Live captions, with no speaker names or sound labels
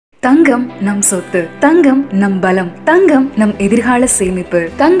தங்கம் நம் சொத்து, தங்கம் நம் பலம், தங்கம் நம் எதிர்கால சேமிப்பு.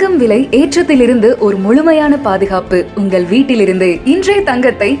 தங்கம் விலை ஏற்றத்திலிருந்து ஒரு முழுமையான பாதுகாப்பு உங்கள் வீட்டிலிருந்து. இன்றைய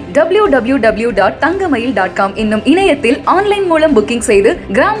தங்கத்தை www.thangamayil.com என்னும் இணையத்தில் ஆன்லைன் மூலம் புக்கிங் செய்து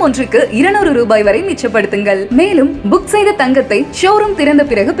கிராம் ஒன்றுக்கு 200 ரூபாய் வரை மிச்சப்படுத்துங்கள். மேலும் புக் செய்த தங்கத்தை ஷோரூம் திறந்த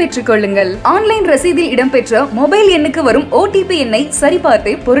பிறகு பெற்றுக் கொள்ளுங்கள். ஆன்லைன் ரசீதில் இடம்பெற்ற மொபைல் எண்ணுக்கு வரும் OTP எண்ணை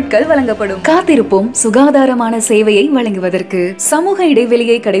சரிபார்த்தே பொருட்கள் வழங்கப்படும். காத்திருப்போம் சுகாதாரமான சேவையை வழங்குவதற்கு. சமூக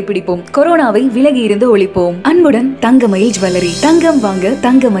இடைவெளியை கடைபிடிப்போம். கொரோனாவை விலகி இருந்து ஒழிப்போம். அன்புடன் தங்கமயில் ஜுவல்லரி. தங்கம் வாங்க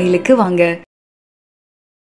தங்கமயிலுக்கு வாங்க.